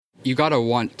You got to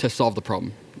want to solve the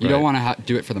problem. You don't want to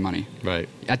do it for the money. Right.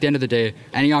 At the end of the day,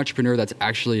 any entrepreneur that's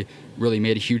actually really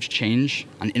made a huge change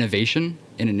on innovation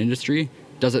in an industry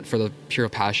does it for the pure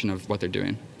passion of what they're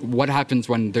doing. What happens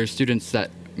when there's students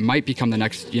that might become the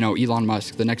next, Elon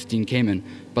Musk, the next Dean Kamen,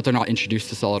 but they're not introduced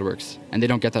to SolidWorks and they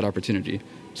don't get that opportunity?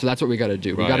 So that's what we got to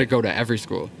do. We got to go to every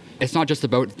school. It's not just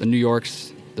about the New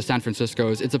Yorks, the San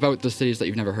Franciscos. It's about the cities that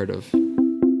you've never heard of.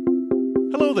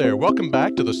 Hello there. Welcome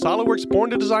back to the SolidWorks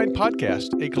Born to Design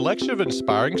podcast, a collection of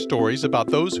inspiring stories about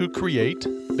those who create,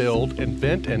 build,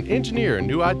 invent, and engineer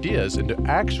new ideas into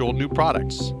actual new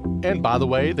products. And by the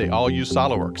way, they all use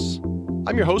SolidWorks.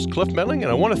 I'm your host, Cliff Melling,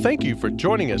 and I want to thank you for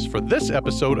joining us for this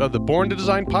episode of the Born to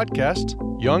Design podcast,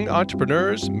 Young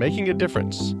Entrepreneurs Making a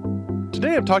Difference.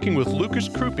 Today I'm talking with Lucas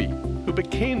Krupe, who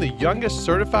became the youngest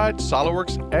certified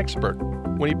SolidWorks expert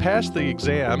when he passed the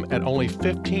exam at only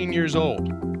 15 years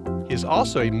old. He is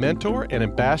also a mentor and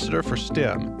ambassador for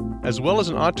STEM, as well as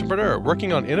an entrepreneur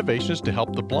working on innovations to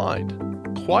help the blind.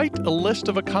 Quite a list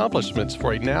of accomplishments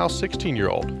for a now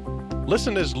 16-year-old.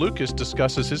 Listen as Lucas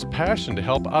discusses his passion to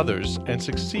help others and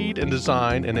succeed in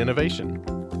design and innovation.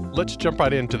 Let's jump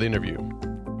right into the interview.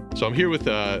 So I'm here with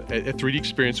at 3D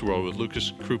Experience World with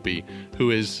Lucas Krupe,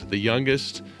 who is the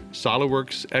youngest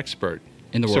SolidWorks expert.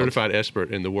 In the world. Certified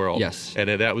expert in the world. Yes. And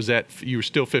that was you were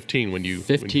still 15 when you...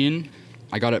 15.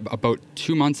 I got it about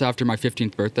 2 months after my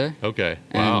 15th birthday. Okay.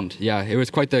 Wow. And yeah, it was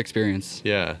quite the experience.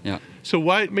 Yeah. Yeah. So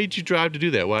why made you drive to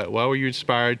do that? Why were you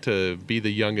inspired to be the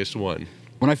youngest one?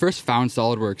 When I first found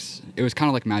SolidWorks, it was kind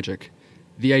of like magic.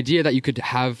 The idea that you could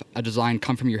have a design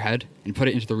come from your head and put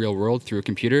it into the real world through a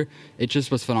computer, it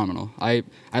just was phenomenal. I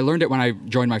learned it when I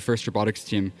joined my first robotics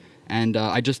team, and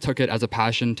I just took it as a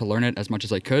passion to learn it as much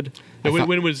as I could. And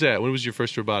when was that? When was your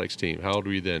first robotics team? How old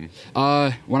were you then?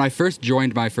 When I first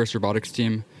joined my first robotics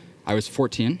team, I was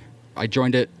 14. I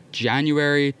joined it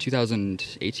January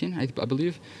 2018, I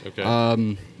believe.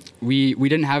 Okay. We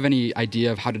didn't have any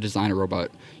idea of how to design a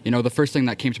robot. The first thing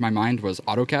that came to my mind was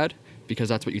AutoCAD, because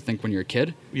that's what you think when you're a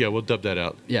kid. Yeah, we'll dub that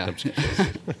out. Yeah.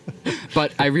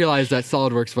 But I realized that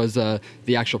SolidWorks was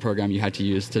the actual program you had to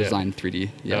use to design 3D.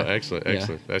 Yeah. Oh, excellent.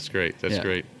 That's great. That's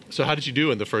great. So how did you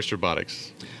do in the first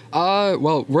robotics?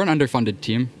 Well, we're an underfunded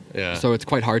team, so it's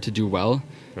quite hard to do well.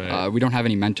 Right. We don't have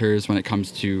any mentors when it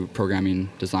comes to programming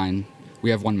design. We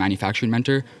have one manufacturing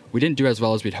mentor. We didn't do as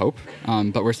well as we'd hope,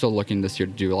 but we're still looking this year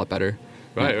to do a lot better.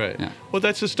 Right. Yeah. Well,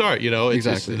 that's the start, It's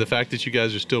exactly. just the fact that you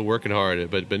guys are still working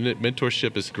hard, but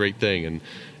mentorship is a great thing,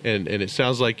 and it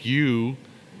sounds like you,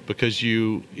 because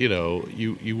you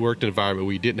worked in an environment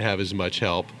where you didn't have as much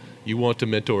help, you want to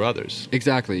mentor others.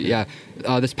 Exactly, yeah.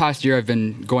 This past year, I've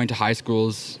been going to high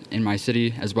schools in my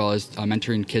city, as well as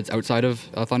mentoring kids outside of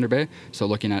Thunder Bay, so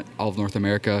looking at all of North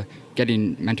America,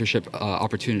 getting mentorship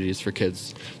opportunities for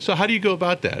kids. So how do you go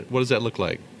about that? What does that look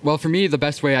like? Well, for me, the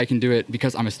best way I can do it,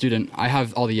 because I'm a student, I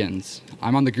have all the ins.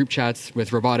 I'm on the group chats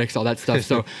with robotics, all that stuff.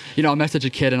 So, I'll message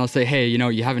a kid and I'll say, hey,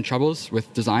 you having troubles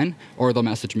with design? Or they'll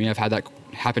message me. I've had that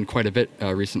happen quite a bit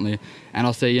recently. And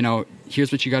I'll say,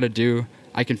 here's what you got to do.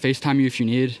 I can FaceTime you if you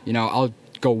need. I'll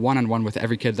go one-on-one with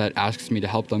every kid that asks me to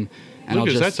help them. And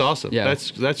Lucas, that's awesome. Yeah.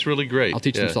 That's really great. I'll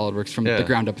teach them SolidWorks from the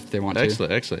ground up if they want to.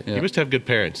 Excellent. Yeah. You must have good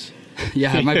parents.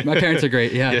 Yeah, my parents are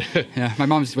great. Yeah. My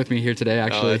mom's with me here today,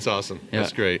 actually. Oh, that's awesome. Yeah.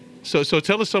 That's great. So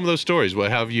tell us some of those stories. How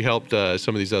have you helped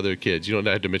some of these other kids? You don't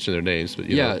have to mention their names, but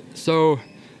you know. So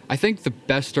I think the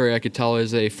best story I could tell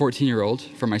is a 14-year-old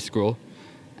from my school.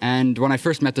 And when I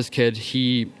first met this kid,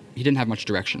 he didn't have much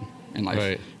direction in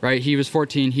life. Right? He was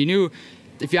 14. He knew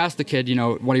if you ask the kid,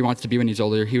 what he wants to be when he's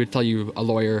older, he would tell you a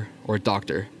lawyer or a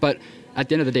doctor. But at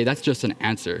the end of the day, that's just an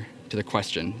answer to the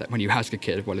question that when you ask a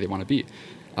kid, what do they want to be?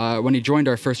 When he joined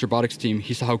our first robotics team,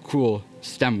 he saw how cool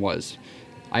STEM was.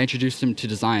 I introduced him to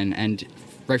design, and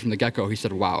right from the get-go, he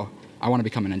said, wow, I want to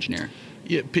become an engineer.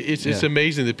 Yeah, it's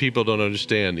amazing that people don't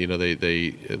understand.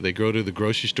 They go to the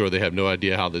grocery store, they have no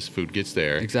idea how this food gets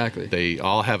there. Exactly. They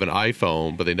all have an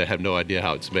iPhone, but they have no idea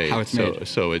how it's made.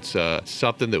 So it's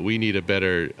something that we need a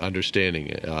better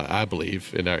understanding, I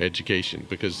believe, in our education.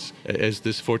 Because as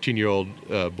this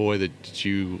 14-year-old boy that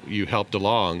you helped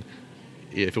along,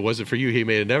 if it wasn't for you, he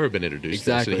may have never been introduced.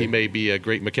 Exactly. So he may be a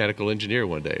great mechanical engineer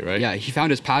one day, right? Yeah, he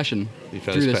found his passion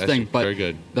through this thing. But very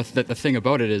good. The thing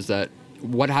about it is that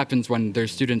what happens when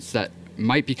there's students that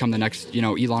might become the next,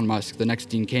 Elon Musk, the next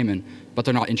Dean Kamen, but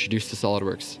they're not introduced to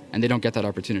SolidWorks and they don't get that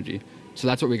opportunity. So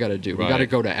that's what we got to do. We got to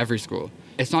go to every school.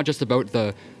 It's not just about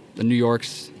the New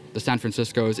Yorks, the San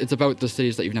Franciscos. It's about the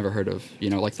cities that you've never heard of,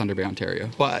 like Thunder Bay, Ontario.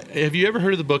 Well, have you ever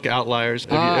heard of the book Outliers?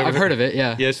 I've heard of it,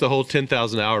 yeah. Yeah, it's the whole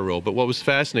 10,000 hour rule. But what was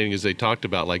fascinating is they talked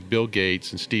about like Bill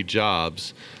Gates and Steve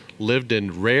Jobs lived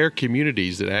in rare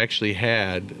communities that actually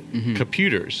had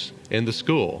computers in the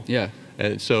school. Yeah.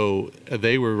 And so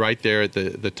they were right there at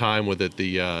the time when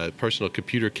the personal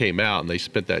computer came out, and they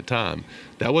spent that time.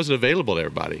 That wasn't available to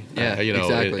everybody. Yeah,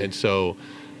 exactly. And so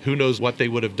who knows what they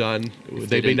would have done.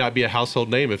 They may not be a household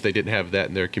name if they didn't have that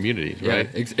in their community, right?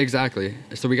 Yeah, exactly.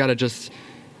 So we got to just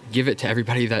give it to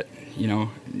everybody that,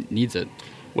 needs it.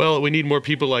 Well, we need more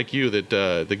people like you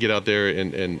that get out there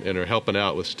and are helping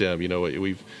out with STEM.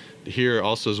 We've here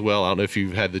also as well, I don't know if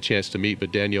you've had the chance to meet,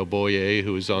 but Danielle Boyer,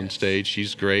 who is on stage,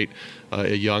 she's great.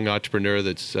 A young entrepreneur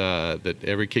that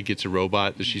every kid gets a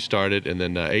robot that she started. And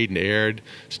then Aiden Aird,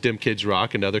 STEM Kids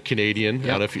Rock, another Canadian. I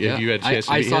don't know if you had a chance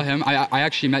to meet him. I saw him. I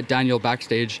actually met Danielle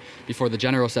backstage before the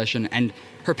general session, and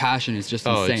her passion is just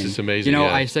insane. It's just amazing.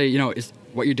 I say,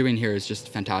 what you're doing here is just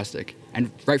fantastic.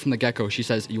 And right from the get-go, she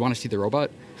says, you want to see the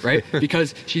robot, right?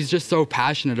 Because she's just so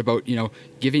passionate about,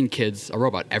 giving kids a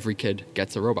robot. Every kid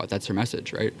gets a robot. That's her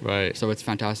message, right? Right. So it's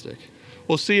fantastic.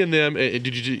 Well, seeing them,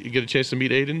 did you get a chance to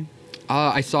meet Aiden?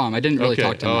 I saw him. I didn't really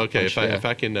talk to him. Okay. Much, if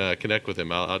I can connect with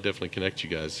him, I'll definitely connect you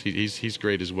guys. He's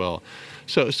great as well.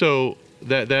 So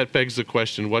that begs the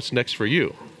question: what's next for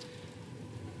you?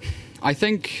 I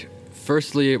think,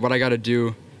 firstly, what I got to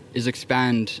do is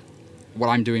expand what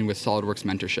I'm doing with SolidWorks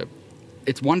mentorship.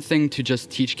 It's one thing to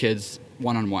just teach kids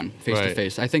one-on-one,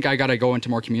 face-to-face. I think I got to go into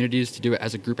more communities to do it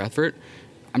as a group effort.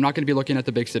 I'm not going to be looking at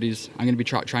the big cities. I'm going to be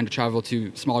trying to travel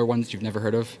to smaller ones you've never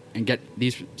heard of and get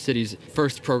these cities'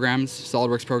 first programs,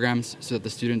 SolidWorks programs, so that the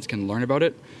students can learn about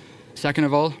it. Second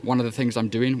of all, one of the things I'm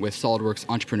doing with SolidWorks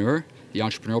Entrepreneur, the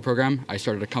entrepreneurial program, I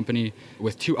started a company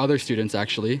with 2 other students,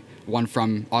 actually, one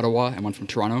from Ottawa and one from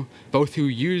Toronto, both who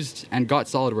used and got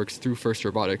SolidWorks through First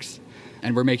Robotics.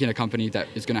 And we're making a company that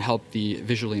is going to help the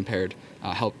visually impaired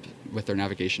help with their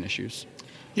navigation issues.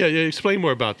 Yeah, explain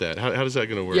more about that. How is that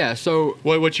going to work? Yeah, so...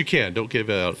 What you can. Don't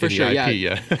give out for any sure, IP.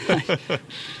 Yeah.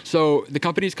 So the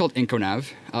company is called IncoNav.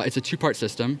 It's a 2-part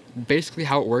system. Basically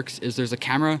how it works is there's a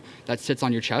camera that sits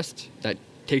on your chest that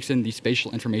takes in the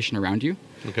spatial information around you.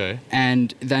 Okay.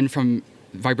 And then from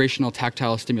vibrational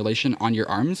tactile stimulation on your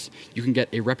arms, you can get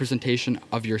a representation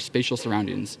of your spatial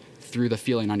surroundings through the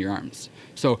feeling on your arms.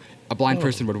 So a blind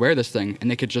person would wear this thing and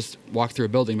they could just walk through a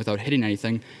building without hitting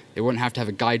anything. They wouldn't have to have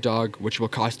a guide dog, which will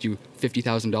cost you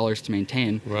 $50,000 to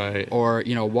maintain. Right. Or,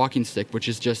 a walking stick, which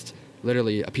is just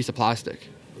literally a piece of plastic.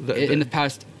 In the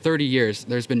past 30 years,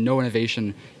 there's been no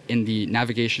innovation in the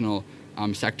navigational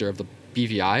sector of the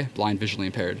BVI, blind visually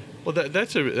impaired. Well,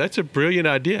 that's a brilliant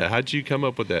idea. How did you come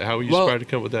up with that? How were you inspired to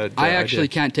come up with that I idea? actually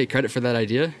can't take credit for that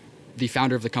idea. The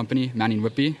founder of the company, Manning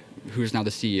Whitby, who's now the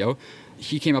CEO,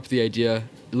 he came up with the idea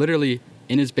literally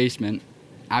in his basement.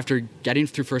 After getting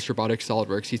through First Robotics,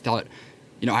 SolidWorks, he thought,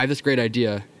 I have this great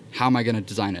idea. How am I going to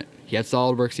design it? He had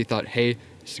SolidWorks. He thought, hey,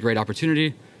 this is a great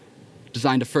opportunity.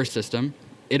 Designed a first system,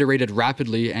 iterated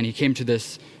rapidly, and he came to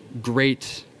this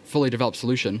great, fully developed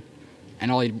solution.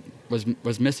 And all he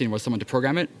was missing was someone to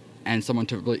program it and someone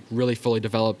to really fully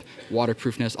develop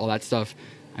waterproofness, all that stuff.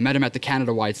 I met him at the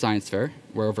Canada-wide Science Fair,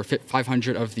 where over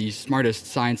 500 of the smartest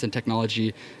science and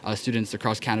technology students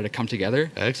across Canada come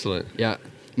together. Excellent. Yeah.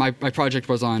 My project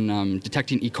was on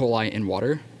detecting E. coli in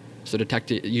water, so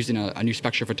detect it using a new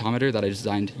spectrophotometer that I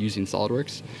designed using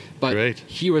SolidWorks. But Great.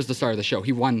 He was the star of the show.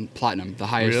 He won Platinum, the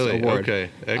highest award. Okay,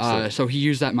 excellent. So he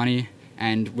used that money,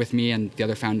 and with me and the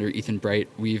other founder, Ethan Bright,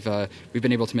 we've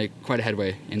been able to make quite a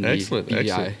headway in the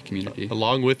BVI community.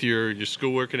 Along with your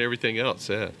schoolwork and everything else,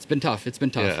 yeah. It's been tough.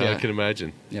 Yeah, I can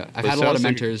imagine. Yeah, I've had a lot of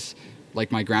mentors,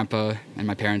 like my grandpa and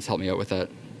my parents helped me out with that,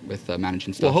 with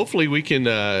managing stuff. Well, hopefully we can,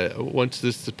 once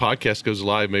this podcast goes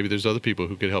live, maybe there's other people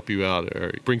who could help you out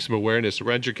or bring some awareness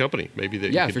around your company. Maybe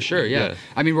that. Yeah, for sure. Yeah.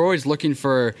 I mean, we're always looking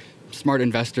for smart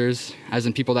investors, as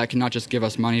in people that can not just give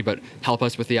us money, but help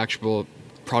us with the actual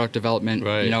product development.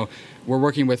 Right. We're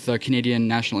working with the Canadian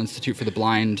National Institute for the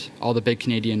Blind, all the big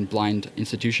Canadian blind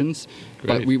institutions.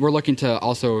 Great. But we're looking to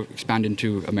also expand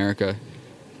into America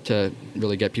to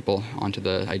really get people onto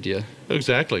the idea.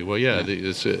 Exactly. Well, yeah.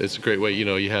 It's a great way.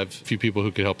 You have a few people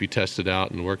who can help you test it out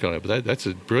and work on it. But that's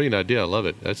a brilliant idea. I love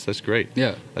it. That's great.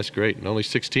 Yeah. That's great. And only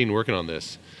 16 working on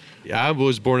this. Yeah, I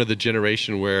was born of the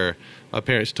generation where my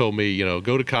parents told me,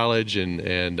 go to college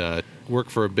and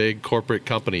work for a big corporate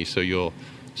company, so you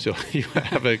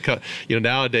have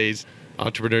nowadays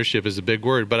entrepreneurship is a big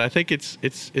word, but I think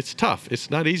it's tough.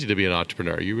 It's not easy to be an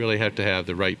entrepreneur. You really have to have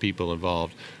the right people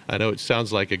involved. I know it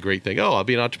sounds like a great thing. Oh, I'll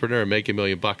be an entrepreneur and make $1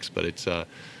 million,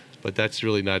 but that's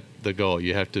really not the goal.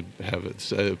 You have to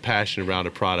have a passion around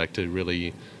a product to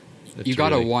really. You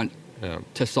gotta want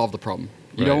to solve the problem.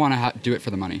 You don't want to do it for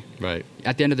the money. Right.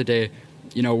 At the end of the day,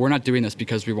 we're not doing this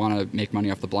because we want to make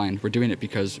money off the blind. We're doing it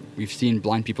because we've seen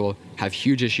blind people have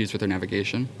huge issues with their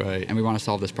navigation, right? And we want to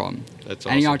solve this problem. That's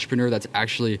awesome. Any entrepreneur that's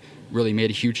actually really made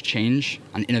a huge change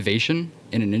on innovation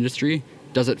in an industry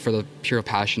does it for the pure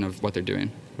passion of what they're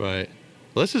doing. Right.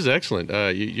 Well, this is excellent.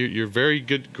 You're very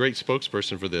great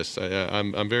spokesperson for this.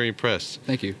 I'm very impressed.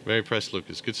 Thank you. Very impressed,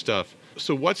 Lucas. Good stuff.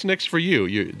 So what's next for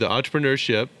you? The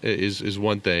entrepreneurship is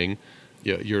one thing.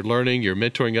 You're learning, you're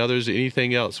mentoring others.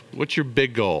 Anything else? What's your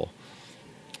big goal?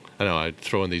 I know I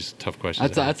throw in these tough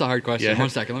questions. That's a hard question. Yeah. 1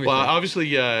 second. Let me think.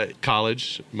 Obviously,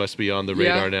 college must be on the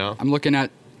radar now. I'm looking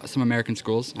at some American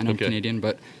schools. I know I'm Canadian,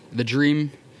 but the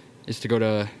dream is to go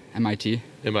to MIT.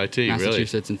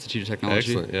 Massachusetts really? Institute of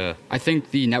Technology. Excellent, yeah. I think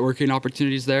the networking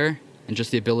opportunities there and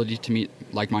just the ability to meet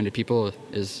like-minded people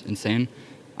is insane.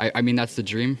 I mean, that's the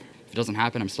dream. If it doesn't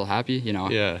happen, I'm still happy,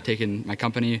 taking my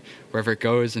company wherever it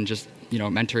goes and just,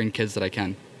 mentoring kids that I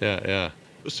can. Yeah.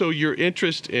 So your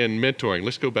interest in mentoring,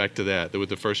 let's go back to that with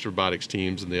the FIRST Robotics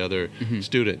teams and the other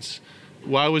students.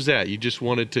 Why was that? You just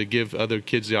wanted to give other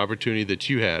kids the opportunity that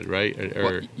you had, right?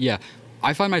 Well, yeah.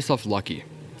 I find myself lucky.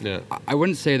 Yeah. I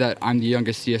wouldn't say that I'm the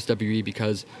youngest CSWE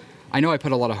because I know I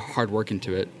put a lot of hard work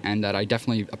into it and that I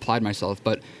definitely applied myself.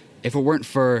 But if it weren't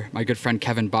for my good friend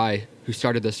Kevin Bai, who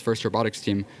started this FIRST Robotics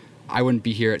team, I wouldn't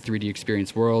be here at 3D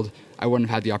Experience World. I wouldn't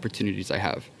have had the opportunities I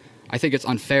have. I think it's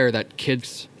unfair that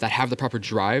kids that have the proper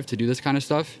drive to do this kind of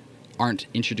stuff aren't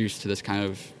introduced to this kind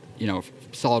of,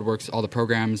 SolidWorks, all the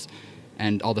programs,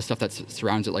 and all the stuff that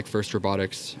surrounds it, like FIRST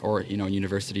Robotics or,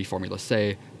 University, Formula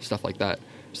SE, stuff like that.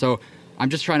 So I'm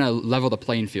just trying to level the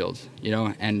playing field,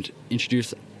 and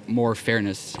introduce more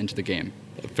fairness into the game.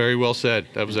 Very well said.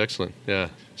 That was excellent. Yeah.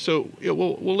 So,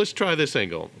 well, let's try this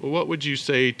angle. What would you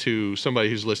say to somebody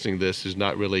who's listening to this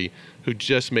who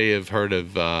just may have heard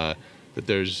of that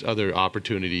there's other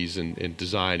opportunities in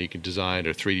design? You can design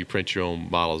or 3D print your own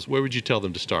models. Where would you tell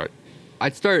them to start?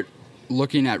 I'd start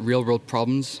looking at real-world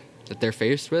problems that they're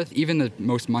faced with, even the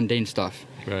most mundane stuff.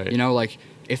 Right. Like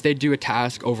if they do a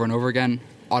task over and over again,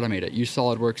 automate it. Use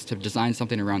SolidWorks to design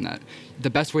something around that. The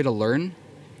best way to learn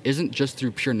isn't just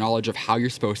through pure knowledge of how you're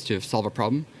supposed to solve a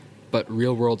problem, but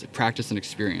real-world practice and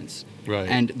experience. Right.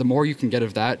 And the more you can get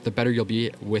of that, the better you'll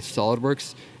be with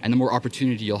SolidWorks, and the more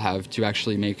opportunity you'll have to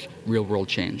actually make real-world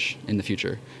change in the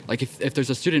future. Like if there's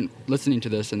a student listening to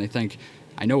this and they think,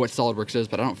 I know what SolidWorks is,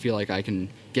 but I don't feel like I can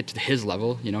get to his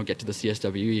level, get to the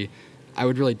CSWE, I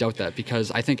would really doubt that,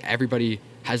 because I think everybody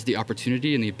has the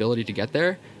opportunity and the ability to get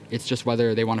there. It's just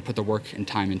whether they want to put the work and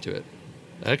time into it.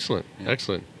 Excellent. Yeah.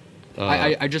 Excellent.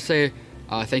 I just say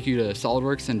thank you to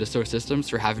SolidWorks and Dassault Systems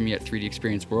for having me at 3D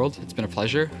Experience World. It's been a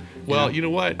pleasure. Well, you know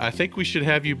what? I think we should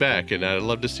have you back, and I'd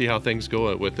love to see how things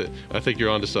go with it. I think you're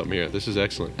onto something here. This is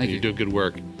excellent. Thank you. You're doing good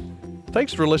work.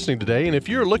 Thanks for listening today, and if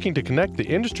you're looking to connect the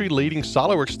industry-leading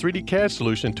SolidWorks 3D CAD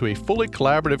solution to a fully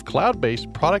collaborative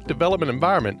cloud-based product development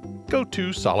environment, go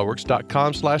to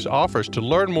solidworks.com/offers to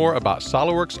learn more about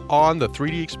SolidWorks on the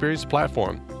 3D Experience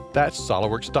platform. That's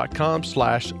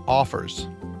solidworks.com/offers.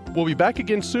 We'll be back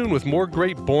again soon with more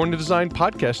great Born to Design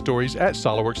podcast stories at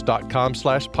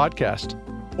solidworks.com/podcast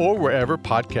or wherever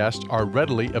podcasts are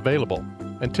readily available.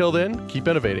 Until then, keep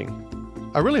innovating.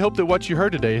 I really hope that what you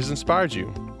heard today has inspired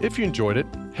you. If you enjoyed it,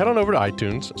 head on over to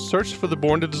iTunes, search for the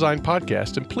Born to Design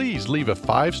podcast, and please leave a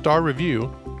 5-star review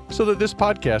so that this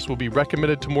podcast will be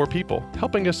recommended to more people,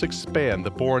 helping us expand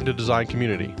the Born to Design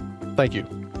community. Thank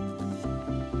you.